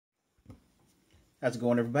How's it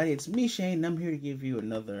going, everybody? It's me, Shane, and I'm here to give you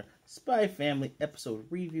another Spy Family episode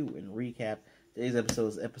review and recap. Today's episode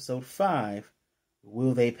is episode 5,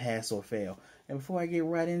 Will They Pass or Fail? And before I get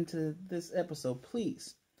right into this episode,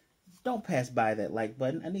 please don't pass by that like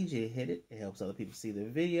button. I need you to hit it. It helps other people see the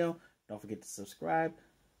video. Don't forget to subscribe.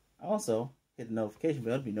 Also, hit the notification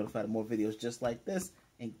bell to be notified of more videos just like this.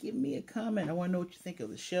 And give me a comment. I want to know what you think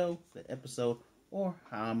of the show, the episode, or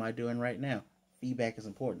how am I doing right now. Feedback is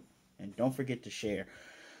important. And don't forget to share.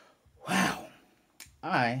 Wow.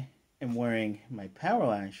 I am wearing my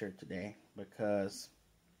Powerline shirt today because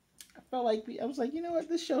I was like, you know what?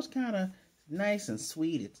 This show's kind of nice and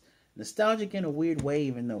sweet. It's nostalgic in a weird way,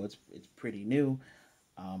 even though it's pretty new.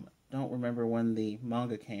 Don't remember when the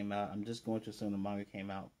manga came out. I'm just going to assume the manga came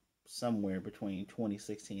out somewhere between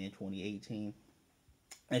 2016 and 2018.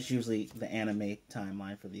 That's usually the anime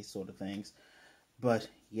timeline for these sort of things. But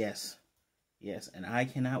yes, and I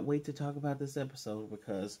cannot wait to talk about this episode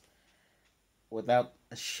because without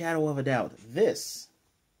a shadow of a doubt, this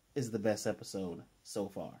is the best episode so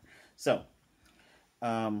far. So,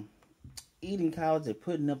 Eden College, they're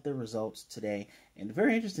putting up their results today. And the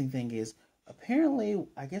very interesting thing is, apparently,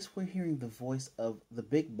 I guess we're hearing the voice of the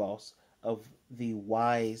big boss of the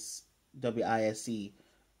WISE, W-I-S-E,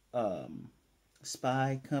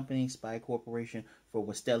 spy company, spy corporation for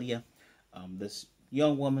Westelia. This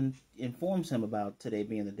young woman informs him about today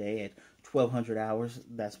being the day at 1200 hours.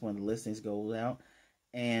 That's when the listings go out.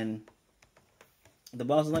 And the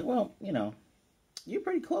boss is like, well, you know, you're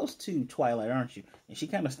pretty close to Twilight, aren't you? And she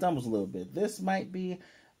kind of stumbles a little bit. This might be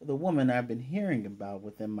the woman I've been hearing about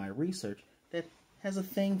within my research that has a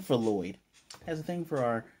thing for Loid, has a thing for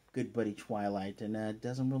our good buddy Twilight, and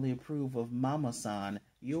doesn't really approve of Mama-san.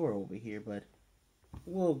 You're over here, but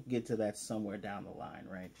we'll get to that somewhere down the line,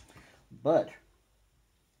 right? But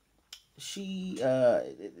she,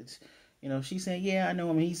 she's saying, yeah, I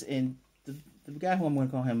know him. He's in the guy who I'm going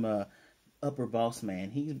to call him upper boss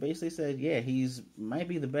man. He basically said, yeah, he's might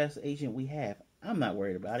be the best agent we have. I'm not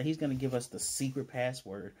worried about it. He's going to give us the secret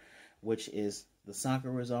password, which is the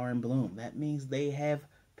Sakuras are in bloom. That means they have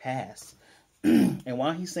passed. And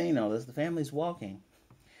while he's saying all this, the family's walking,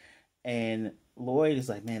 and Loid is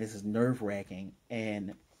like, man, this is nerve-wracking.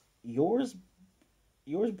 And yours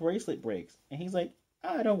bracelet breaks. And he's like,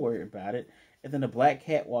 oh, don't worry about it. And then the black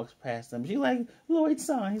cat walks past them. She's like,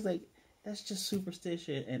 Loid-san. He's like, that's just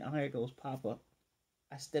superstition. And Anya goes, Papa,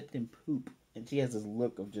 I stepped in poop. And she has this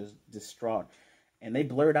look of just distraught. And they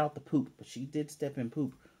blurred out the poop, but she did step in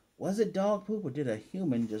poop. Was it dog poop, or did a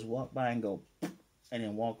human just walk by and go and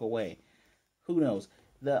then walk away? Who knows?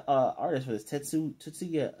 The artist for this,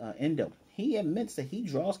 Tetsuya Endo, he admits that he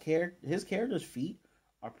draws his character's feet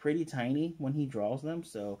are pretty tiny when he draws them.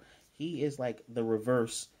 So he is like the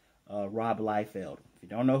reverse Rob Liefeld. If you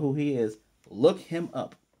don't know who he is, look him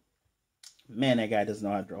up. Man, that guy doesn't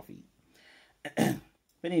know how to draw feet.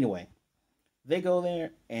 But anyway, they go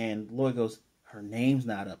there, and Loid goes, her name's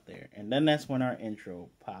not up there. And then that's when our intro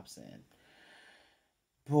pops in.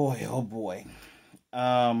 Boy, oh boy.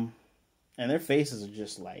 And their faces are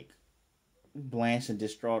just like blanched and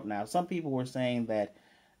distraught now. Some people were saying that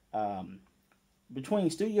between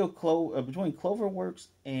Cloverworks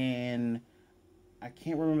and I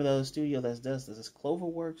can't remember the other studio that does this. It's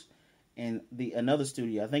Cloverworks and another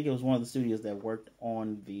studio. I think it was one of the studios that worked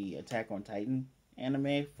on the Attack on Titan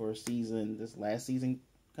anime for this last season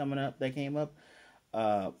that came up.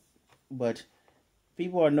 But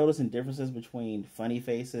people are noticing differences between Funny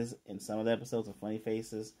Faces and some of the episodes of Funny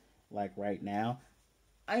Faces, like right now.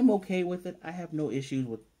 I'm okay with it. I have no issues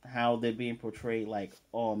with how they're being portrayed. Like,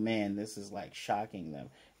 oh man, this is like shocking them.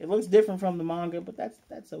 It looks different from the manga, but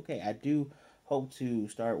that's okay. I do hope to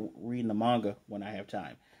start reading the manga when I have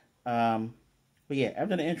time. But yeah,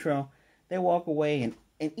 after the intro, they walk away, and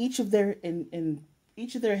in each of their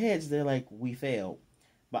heads, they're like, "We failed."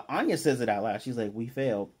 But Anya says it out loud. She's like, "We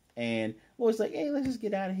failed," and Loid's like, "Hey, let's just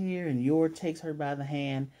get out of here." And Yor takes her by the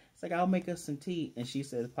hand. It's like, "I'll make us some tea," and she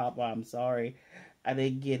says, "Papa, I'm sorry. I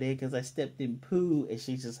didn't get it because I stepped in poo," and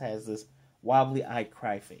she just has this wobbly-eyed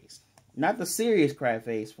cry face. Not the serious cry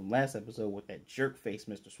face from last episode with that jerk face,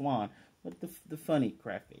 Mr. Swan, but the funny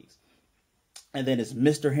cry face. And then it's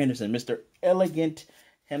Mr. Henderson, Mr. Elegant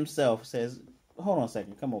himself says, hold on a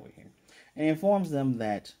second, come over here. And he informs them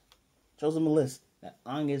that, shows them a list, that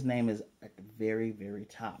Anya's name is at the very, very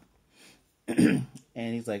top. And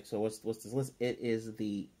he's like, so what's this list? It is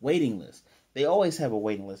the waiting list. They always have a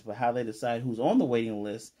waiting list, but how they decide who's on the waiting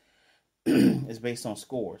list is based on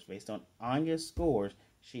scores. Based on Anya's scores,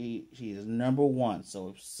 she is number 1. So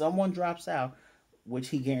if someone drops out, which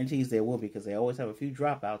he guarantees there will be because they always have a few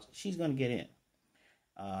dropouts, she's going to get in.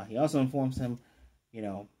 He also informs him you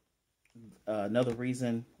know, another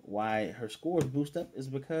reason why her scores boost up is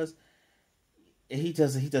because he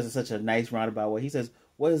does it such a nice roundabout way. He says,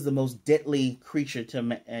 "What is the most deadly creature to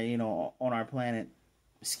on our planet?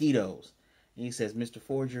 Mosquitoes." And he says, "Mr.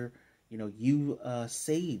 Forger, you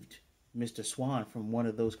saved Mr. Swan from one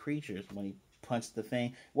of those creatures when he punched the thing.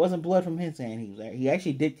 It wasn't blood from his hand. He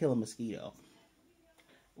actually did kill a mosquito,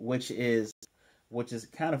 which is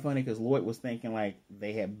kind of funny because Loid was thinking like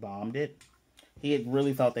they had bombed it. He had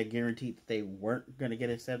really thought they guaranteed that they weren't going to get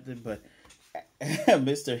accepted, but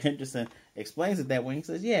Mr. Henderson explains it that way. He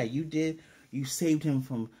says, "Yeah, you did. You saved him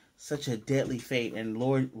from such a deadly fate." And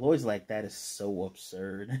Loid's like, "That is so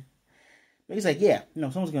absurd." But he's like, "Yeah,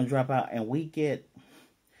 someone's going to drop out," and we get,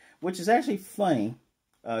 which is actually funny,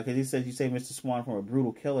 because he says you saved Mr. Swan from a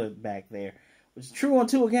brutal killer back there, which is true on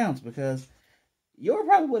 2 accounts, because you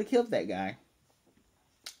probably would have killed that guy.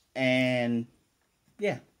 And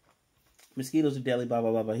yeah, mosquitoes are deadly, blah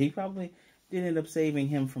blah blah. But he probably did end up saving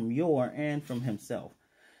him from Yor and from himself.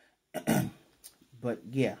 But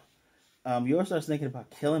yeah, Yor starts thinking about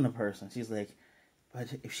killing a person. She's like,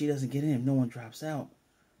 "But if she doesn't get in, if no one drops out,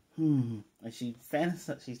 and she's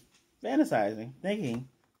fantasizing, thinking,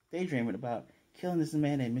 daydreaming about killing this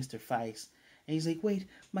man named Mr. Feist. And he's like, "Wait,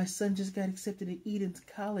 my son just got accepted at Eden's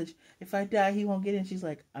college. If I die, he won't get in." She's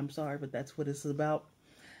like, "I'm sorry, but that's what it's about.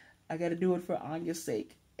 I got to do it for Anya's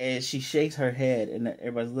sake." And she shakes her head, and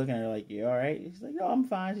everybody's looking at her like, "You all right?" She's like, "No, I'm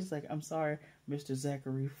fine." She's like, "I'm sorry, Mr.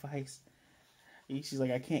 Zachary Feist." She's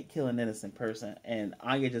like, "I can't kill an innocent person." And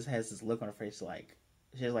Anya just has this look on her face, like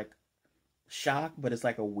she's like shock, but it's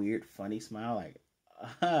like a weird, funny smile, like,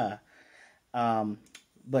 aha.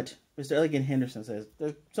 But Mr. Elegant Henderson says,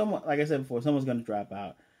 someone, like I said before, someone's going to drop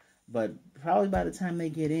out, but probably by the time they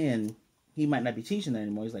get in, he might not be teaching there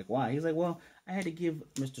anymore. He's like, "Why?" He's like, "Well, I had to give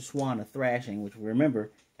Mr. Swan a thrashing," which,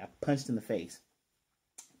 remember, got punched in the face.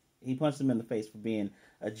 He punched him in the face for being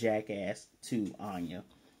a jackass to Anya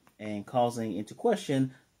and causing into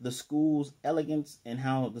question the school's elegance and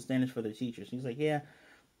how the standards for their teachers. He's like, "Yeah,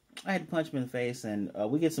 I had to punch him in the face," and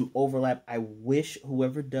we get some overlap. I wish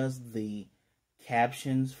whoever does the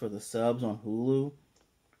captions for the subs on Hulu,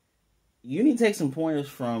 you need to take some pointers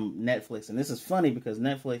from Netflix. And this is funny because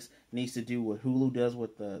Netflix needs to do what Hulu does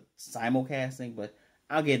with the simulcasting, but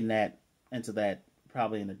I'll get into that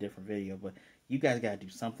probably in a different video. But you guys got to do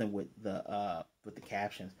something with the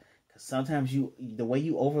captions, because sometimes the way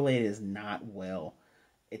you overlay it is not well.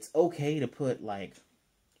 It's okay to put, like,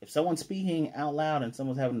 if someone's speaking out loud and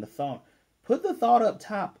someone's having the thought, put the thought up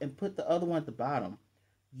top and put the other one at the bottom.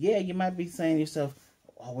 Yeah, you might be saying to yourself,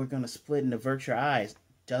 "Oh, we're going to split and avert your eyes."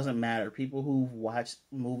 Doesn't matter. People who watch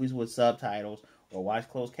movies with subtitles or watch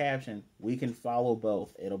closed caption, we can follow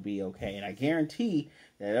both. It'll be okay. And I guarantee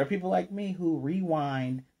that there are people like me who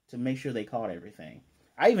rewind to make sure they caught everything.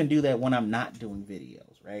 I even do that when I'm not doing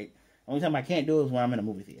videos, right? Only time I can't do it is when I'm in a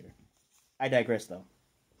movie theater. I digress, though.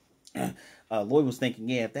 Loid was thinking,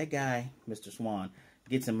 yeah, if that guy, Mr. Swan,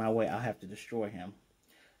 gets in my way, I'll have to destroy him.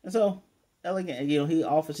 And so, Elegant,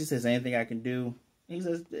 he says, "Anything I can do?" He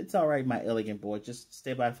says, "It's all right, my elegant boy. Just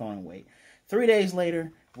stay by the phone and wait." 3 days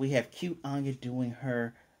later, we have cute Anya doing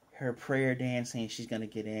her prayer dance, saying she's going to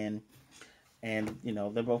get in. And,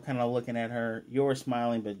 they're both kind of looking at her. You're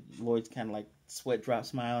smiling, but Loid's kind of like sweat drop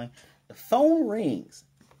smiling. The phone rings,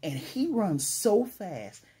 and he runs so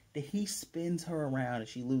fast that he spins her around, and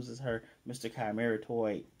she loses her Mr. Chimera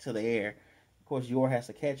toy to the air. Of course, Yor has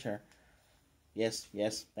to catch her. Yes,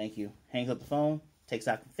 thank you. Hangs up the phone, takes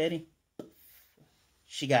out confetti.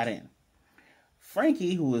 She got in.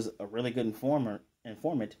 Frankie, who was a really good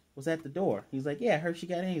informant, was at the door. He's like, "Yeah, I heard she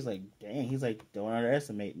got in." He's like, "Dang." He's like, "Don't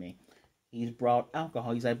underestimate me." He's brought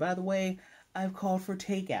alcohol. He's like, "By the way, I've called for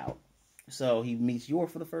takeout." So he meets Yor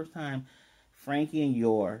for the first time. Frankie and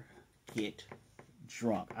Yor get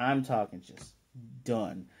drunk. I'm talking just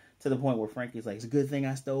done. To the point where Frankie's like, "It's a good thing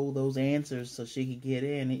I stole those answers so she could get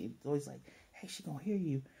in." He's always like, "Hey, she gonna hear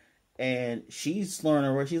you." And she's slurring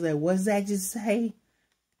her words. She's like, "What's that just say?"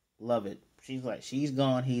 Love it. She's like, she's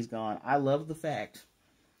gone, he's gone. I love the fact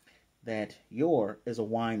that Yor is a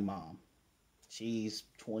wine mom. She's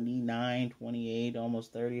 29, 28,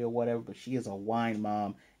 almost 30 or whatever, but she is a wine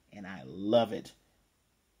mom, and I love it.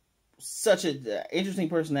 Such an interesting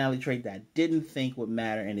personality trait that I didn't think would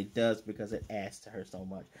matter, and it does because it adds to her so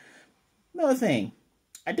much. Another thing,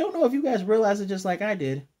 I don't know if you guys realize it just like I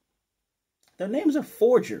did. Their names are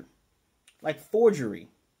Forger, like forgery.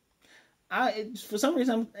 For some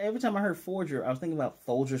reason, every time I heard Forger, I was thinking about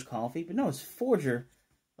Folgers coffee, but no, it's Forger,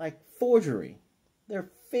 like forgery. They're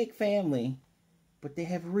fake family, but they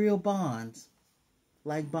have real bonds,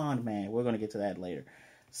 like Bondman. We're going to get to that later.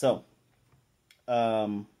 So,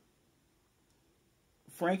 Um,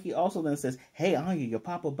 Frankie also then says, "Hey, Anya, your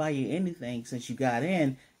papa buy you anything since you got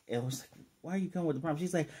in." It was like, "Why are you coming with the problem?"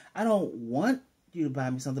 She's like, "I don't want you to buy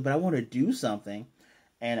me something, but I want to do something."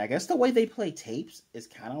 And I guess the way they play tapes is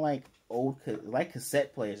kind of like like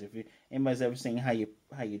cassette players. If anybody's ever seen how you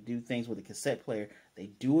do things with a cassette player, they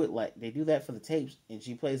do that for the tapes. And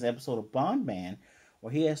she plays an episode of Bondman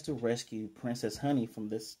where he has to rescue Princess Honey from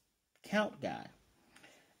this Count guy.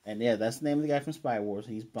 And yeah, that's the name of the guy from Spy Wars.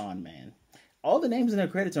 He's Bondman. All the names in their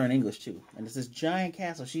credits are in English too. And it's this giant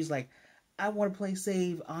castle. She's like, "I want to play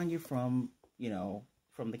save Anya from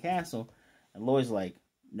the castle." And Loid's like,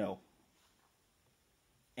 "No."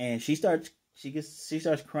 And she starts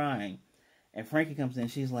crying. And Frankie comes in.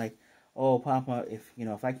 She's like, "Oh, Papa,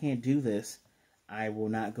 if I can't do this, I will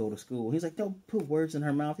not go to school." He's like, "Don't put words in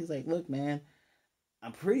her mouth." He's like, "Look, man,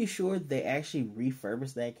 I'm pretty sure they actually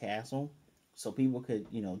refurbished that castle so people could,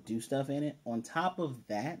 do stuff in it. On top of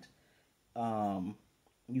that,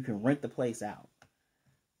 you can rent the place out."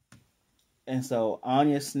 And so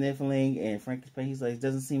Anya's sniffling, and he's like, "It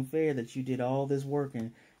doesn't seem fair that you did all this work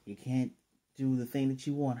and you can't do the thing that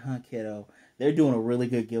you want, huh, kiddo?" They're doing a really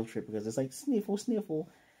good guilt trip because it's like, sniffle, sniffle.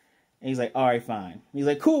 And he's like, "All right, fine." He's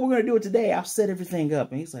like, "Cool, we're going to do it today. I'll set everything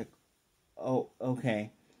up." And he's like, "Oh,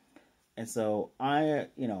 okay." And so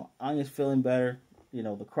Anya's feeling better.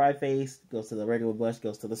 The cry face goes to the regular blush,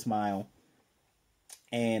 goes to the smile.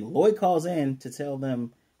 And Loid calls in to tell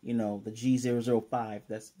them, the G005,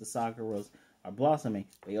 that's the Sakura's, are blossoming.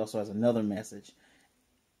 But he also has another message.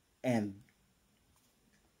 And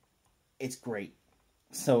it's great.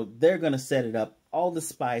 So they're going to set it up. All the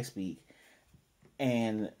spy speak.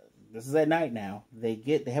 And this is at night now.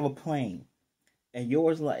 They have a plane. And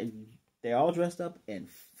they're all dressed up in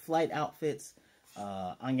flight outfits.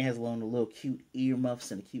 Anya has on the little cute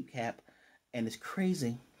earmuffs and a cute cap. And it's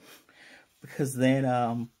crazy. Because then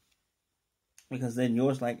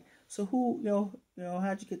yours like, "So who,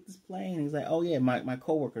 how'd you get this plane?" And he's like, "Oh yeah, my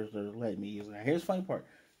coworkers are letting me use it." Now here's the funny part.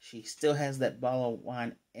 She still has that bottle of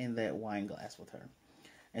wine in that wine glass with her.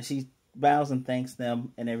 And she bows and thanks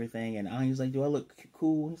them and everything. And Anya's like, "Do I look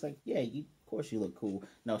cool?" He's like, "Yeah, of course you look cool."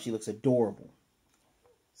 No, she looks adorable.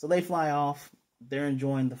 So they fly off. They're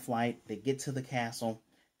enjoying the flight. They get to the castle.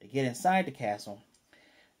 They get inside the castle.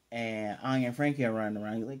 And Anya and Frankie are running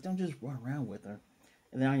around. He's like, "Don't just run around with her."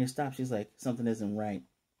 And then Anya stops. She's like, "Something isn't right."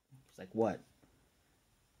 She's like, "What?"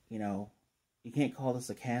 "You can't call this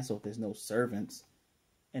a castle if there's no servants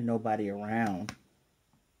and nobody around."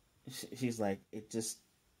 She's like, it just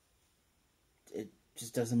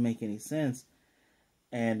doesn't make any sense.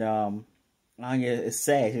 And Anya is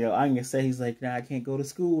sad. Anya said, he's like, "Nah, I can't go to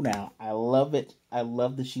school now." I love it. I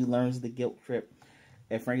love that she learns the guilt trip.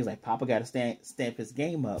 And Frankie's like, "Papa got to stamp his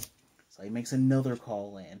game up." So he makes another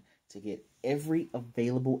call in to get every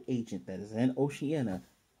available agent that is in Oceania,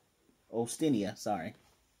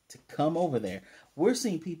 to come over there. We're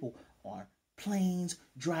seeing people on planes,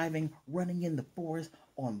 driving, running in the forest,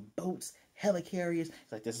 on boats, helicarriers.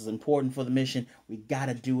 It's like, this is important for the mission. We got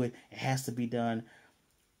to do it. It has to be done.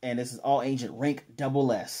 And this is all agent rank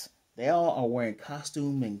SS. They all are wearing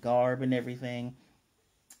costume and garb and everything.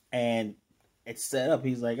 And it's set up.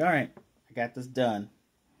 He's like, "All right, I got this done."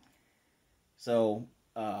 So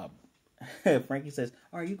Frankie says,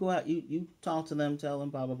 "All right, you go out, you talk to them, tell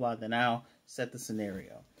them, blah, blah, blah. Then I'll set the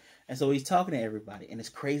scenario." And so he's talking to everybody. And it's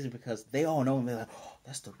crazy because they all know him. They're like, "Oh,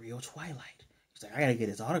 that's the real Twilight." He's like, "I got to get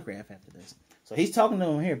his autograph after this." So he's talking to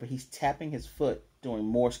him here, but he's tapping his foot doing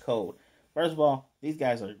Morse code. First of all, these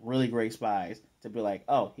guys are really great spies to be like,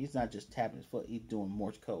 "Oh, he's not just tapping his foot, he's doing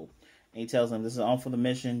Morse code." And he tells them, "This is on for the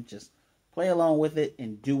mission. Just play along with it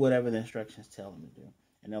and do whatever the instructions tell them to do."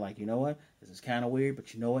 And they're like, "You know what? This is kind of weird,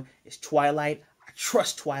 but you know what? It's Twilight. I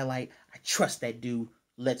trust Twilight. I trust that dude.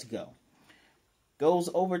 Let's go." Goes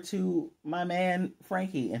over to my man,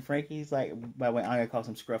 Frankie. And Frankie's like, by the way, Anya calls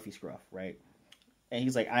him Scruffy Scruff, right? And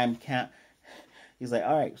he's like, he's like,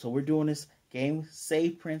 "All right, so we're doing this game,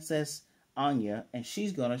 Save Princess Anya, and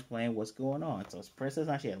she's going to explain what's going on." So it's Princess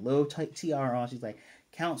Anya. She had a little tight tiara on. She's like,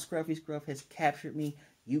 "Count Scruffy Scruff has captured me.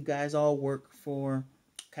 You guys all work for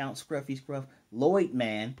Count Scruffy Scruff.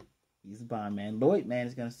 Loidman," he's a Bondman, "Loidman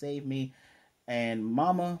is going to save me. And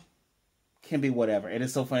Mama can be whatever." And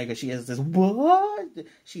it's so funny because she has this, what?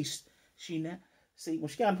 She now, see, when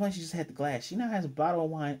she got on the plane, she just had the glass. She now has a bottle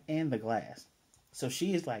of wine and the glass. So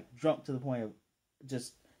she is like drunk to the point of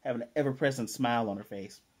just having an ever-present smile on her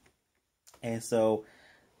face. And so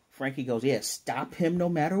Frankie goes, "Yeah, stop him no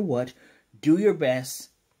matter what. Do your best.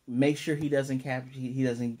 Make sure he doesn't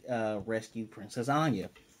rescue Princess Anya."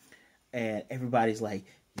 And everybody's like,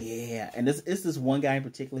 Yeah, and it's this one guy in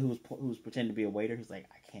particular who's pretending to be a waiter. He's like,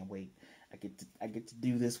 I can't wait. I get to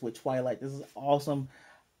do this with Twilight. This is awesome.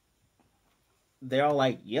 They're all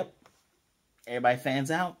like, yep. Everybody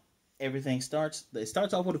fans out. Everything starts. It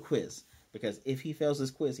starts off with a quiz because if he fails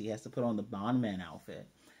this quiz, he has to put on the Bondman outfit.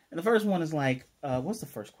 And the first one is like, what's the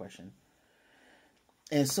first question?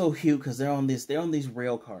 And it's so cute because they're on these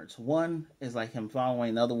rail cars. One is like him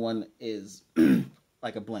following. The other one is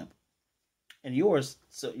like a blimp. And yours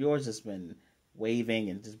has been waving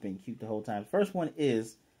and just been cute the whole time. First one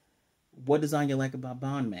is, what does Anya like about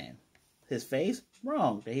Bondman? His face?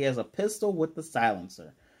 Wrong. He has a pistol with the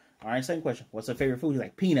silencer. All right, second question. What's her favorite food? He's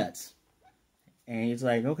like, peanuts. And he's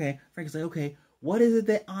like, okay. Frank's like, okay, what is it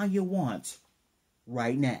that Anya wants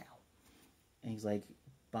right now? And he's like,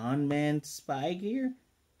 Bondman spy gear?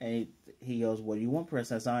 And he goes, what do you want,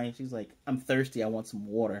 Princess Anya? She's like, I'm thirsty. I want some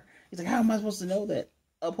water. He's like, how am I supposed to know that?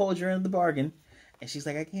 Uphold your end of the bargain. And she's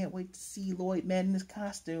like, I can't wait to see Loidman in his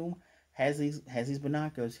costume. Has these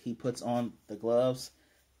binoculars. He puts on the gloves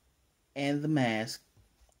and the mask.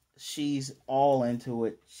 She's all into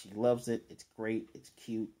it. She loves it. It's great. It's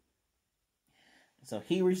cute. So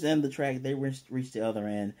he reached the end of the track. They reached the other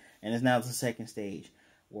end. And it's now the second stage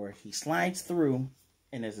where he slides through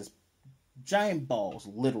and there's this giant balls,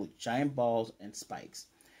 literally giant balls and spikes.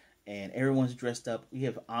 And everyone's dressed up. We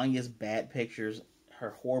have Anya's bad pictures,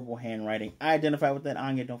 her horrible handwriting. I identify with that.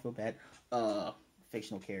 Anya, don't feel bad.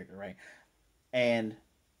 Fictional character, right? And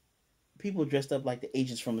people dressed up like the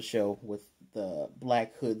agents from the show with the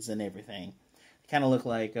black hoods and everything. Kind of look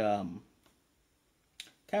like the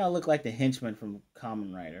henchmen from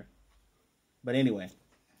Kamen Rider. But anyway,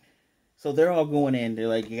 so they're all going in. They're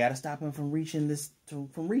like, you got to stop him from reaching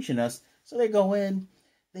us. So they go in.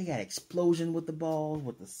 They got explosion with the balls,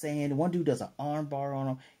 with the sand. One dude does an arm bar on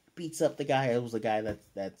him. Beats up the guy. It was the guy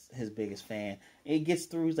that's his biggest fan. And he gets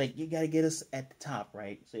through. He's like, you got to get us at the top,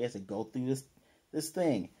 right? So he has to go through this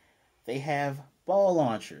thing. They have ball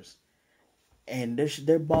launchers. And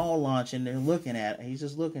they're ball launching. They're looking at it. He's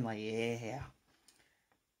just looking like, yeah.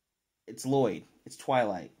 It's Loid. It's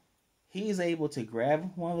Twilight. He's able to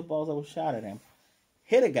grab one of the balls that was shot at him,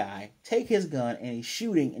 hit a guy, take his gun, and he's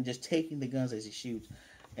shooting and just taking the guns as he shoots.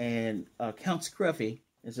 And Count Scruffy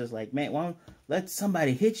is just like, man, why don't let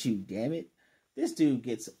somebody hit you, damn it. This dude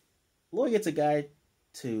Loid gets a guy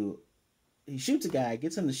he shoots a guy,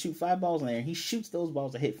 gets him to shoot 5 balls in there, and he shoots those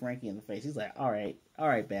balls to hit Frankie in the face. He's like, all right,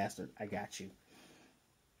 bastard, I got you.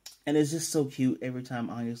 And it's just so cute every time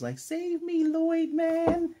Anya's like, save me, Loid,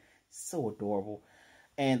 man. So adorable.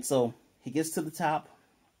 And so he gets to the top,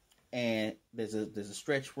 and there's a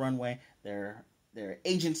stretch runway. There are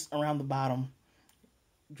agents around the bottom,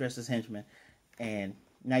 dressed as henchmen. And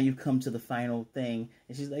now you come to the final thing,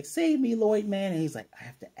 and she's like, save me, Loid, man. And he's like, I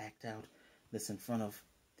have to act out this in front of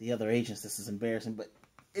the other agents. This is embarrassing, but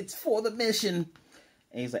it's for the mission.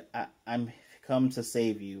 And he's like, I'm come to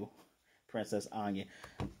save you, Princess Anya.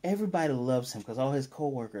 Everybody loves him because all his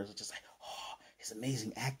co-workers are just like, oh, his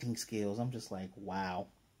amazing acting skills. I'm just like, wow.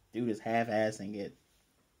 Dude is half-assing it.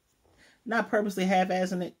 Not purposely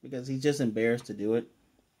half-assing it because he's just embarrassed to do it.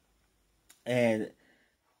 And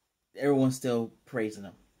everyone's still praising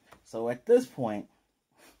him. So at this point,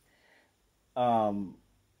 Count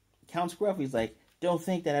Scruffy's like, don't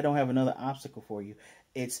think that I don't have another obstacle for you.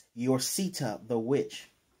 It's your Sita, the witch.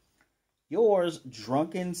 Yours,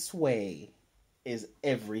 drunken sway, is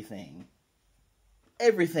everything.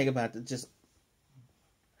 Everything about it. Just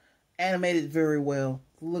animated very well.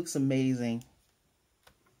 Looks amazing.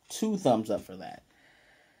 2 thumbs up for that.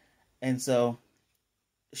 And so,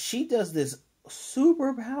 she does this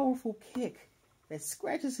super powerful kick that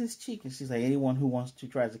scratches his cheek. And she's like, anyone who wants to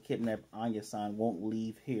try to kidnap Anya-san won't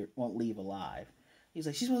leave alive. He's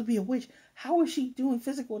like, she's supposed to be a witch. How is she doing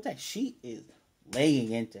physical attacks? She is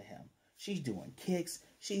laying into him. She's doing kicks.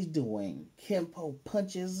 She's doing Kempo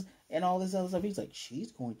punches and all this other stuff. He's like,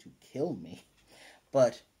 she's going to kill me.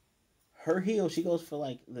 But her heel, she goes for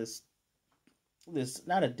like this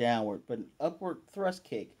not a downward, but an upward thrust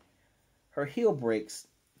kick. Her heel breaks.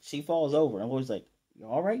 She falls over. I'm always like, you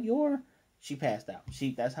all right, She passed out.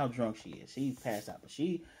 That's how drunk she is. She passed out. But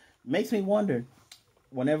she makes me wonder,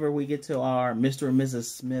 whenever we get to our Mr. and Mrs.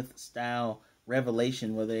 Smith style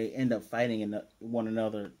revelation where they end up fighting one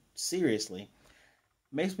another seriously,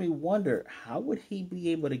 makes me wonder, how would he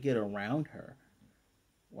be able to get around her?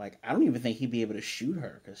 Like, I don't even think he'd be able to shoot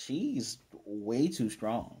her because she's way too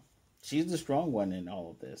strong. She's the strong one in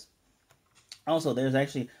all of this. Also,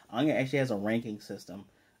 Anya actually has a ranking system.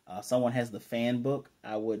 Someone has the fan book.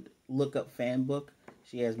 I would look up fan book.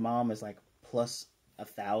 She has mom is like plus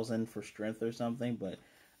 1,000 for strength or something, but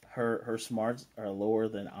her smarts are lower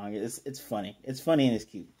than Anya. It's funny. It's funny and it's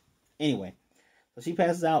cute. Anyway, so she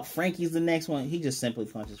passes out. Frankie's the next one. He just simply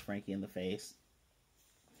punches Frankie in the face.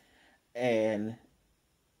 And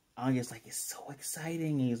Anya's like, it's so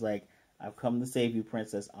exciting. And he's like, I've come to save you,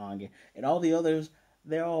 Princess Anya. And all the others,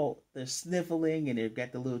 they're sniffling and they've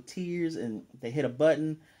got the little tears and they hit a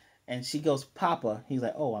button and she goes, Papa. He's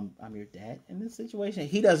like, oh, I'm your dad in this situation.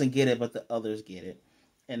 He doesn't get it, but the others get it.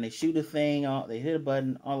 And they shoot a thing, they hit a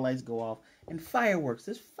button, all the lights go off, and fireworks.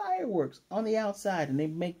 There's fireworks on the outside, and they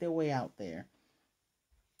make their way out there.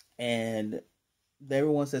 And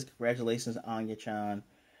everyone says, congratulations, Anya-chan.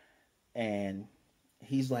 And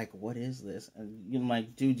he's like, what is this? And you're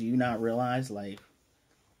like, dude, do you not realize, like,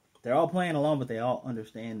 they're all playing along, but they all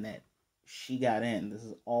understand that she got in. This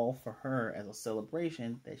is all for her as a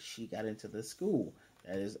celebration that she got into this school.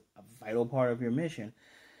 That is a vital part of your mission.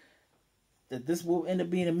 That this will end up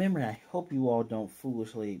being a memory. I hope you all don't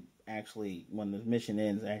foolishly, actually, when the mission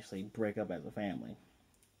ends, actually break up as a family.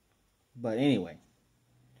 But anyway,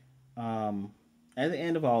 at the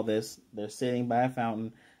end of all this, they're sitting by a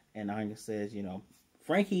fountain, and Anya says, you know,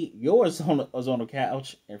 Frankie, yours was on the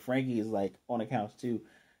couch, and Frankie is like on the couch too,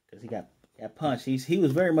 because he got punched. He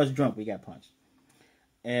was very much drunk, but he got punched.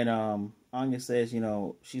 And Anya says, you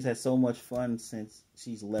know, she's had so much fun since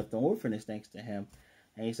she's left the orphanage thanks to him.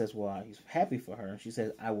 And he says, well, he's happy for her. She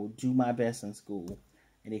says, I will do my best in school.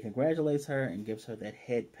 And he congratulates her and gives her that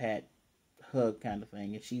head pat hug kind of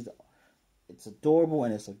thing. And it's adorable,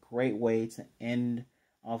 and it's a great way to end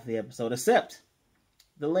off the episode. Except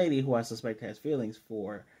the lady who I suspect has feelings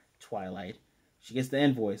for Twilight. She gets the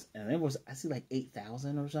invoice. And the invoice, I see like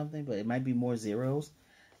 8,000 or something, but it might be more zeros.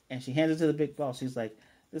 And she hands it to the big boss. She's like,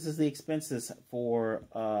 this is the expenses for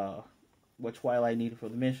what Twilight needed for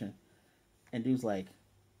the mission. And dude's like,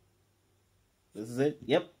 this is it?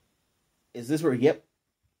 Yep. Is this where? Yep.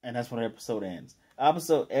 And that's when the episode ends.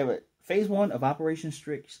 Phase 1 of Operation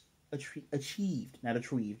Strix achieved. Not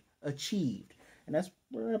achieved. Achieved. And that's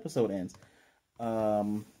where the episode ends.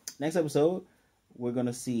 Next episode, we're going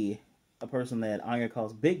to see a person that Anya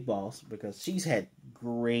calls Big Boss, because she's had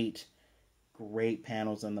great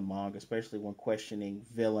panels in the manga, especially when questioning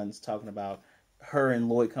villains, talking about her and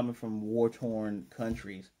Loid coming from war-torn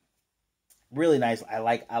countries. Really nice. I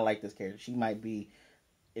like this character. She might be,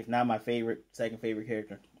 if not my favorite, second favorite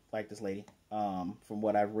character, like this lady, from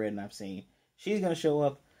what I've read and I've seen. She's going to show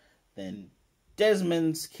up. Then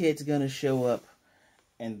Desmond's kid's going to show up.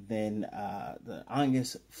 And then the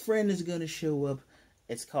Anya's friend is going to show up.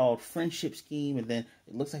 It's called Friendship Scheme. And then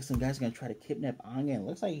it looks like some guy's going to try to kidnap Anya. And it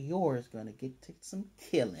looks like Yor's going to get to some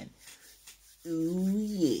killing. Ooh,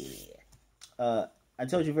 yeah. I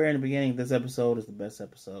told you very in the beginning, this episode is the best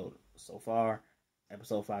episode so far.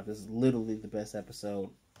 Episode 5. This is literally the best episode.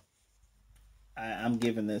 I'm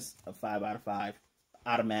giving this a 5 out of 5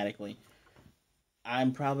 automatically.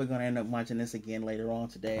 I'm probably going to end up watching this again later on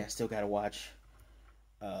today. I still got to watch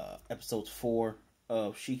episodes 4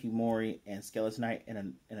 of Shikimori and Skeletonite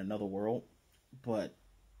in Another World. But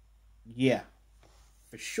yeah,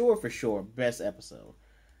 for sure, best episode.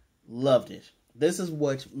 Loved it. This is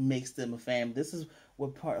what makes them a family. This is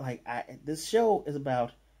what part, like, this show is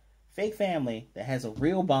about fake family that has a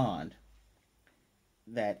real bond,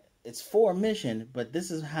 that it's for a mission, but this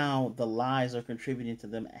is how the lies are contributing to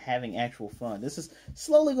them having actual fun. This is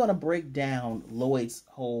slowly going to break down Loid's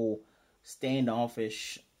whole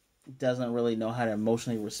standoffish, doesn't really know how to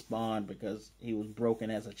emotionally respond because he was broken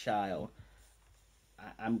as a child.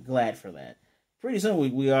 I'm glad for that. Pretty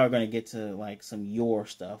soon we are going to get to like some Yor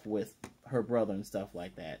stuff with her brother and stuff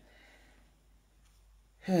like that.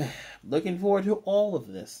 Looking forward to all of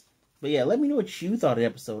this. But yeah, let me know what you thought of the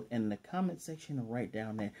episode in the comment section right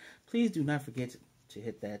down there. Please do not forget to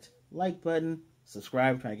hit that like button,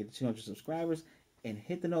 subscribe, trying to get to 200 subscribers, and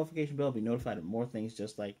hit the notification bell to be notified of more things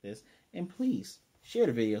just like this. And please share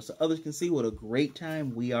the video so others can see what a great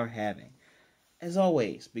time we are having. As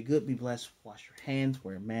always, be good, be blessed, wash your hands,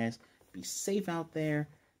 wear a mask, be safe out there,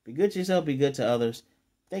 be good to yourself, be good to others.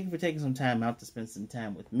 Thank you for taking some time out to spend some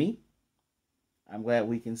time with me. I'm glad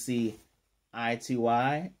we can see eye to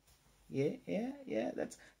eye. Yeah.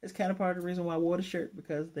 That's kind of part of the reason why I wore the shirt,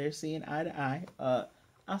 because they're seeing eye to eye.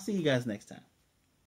 I'll see you guys next time.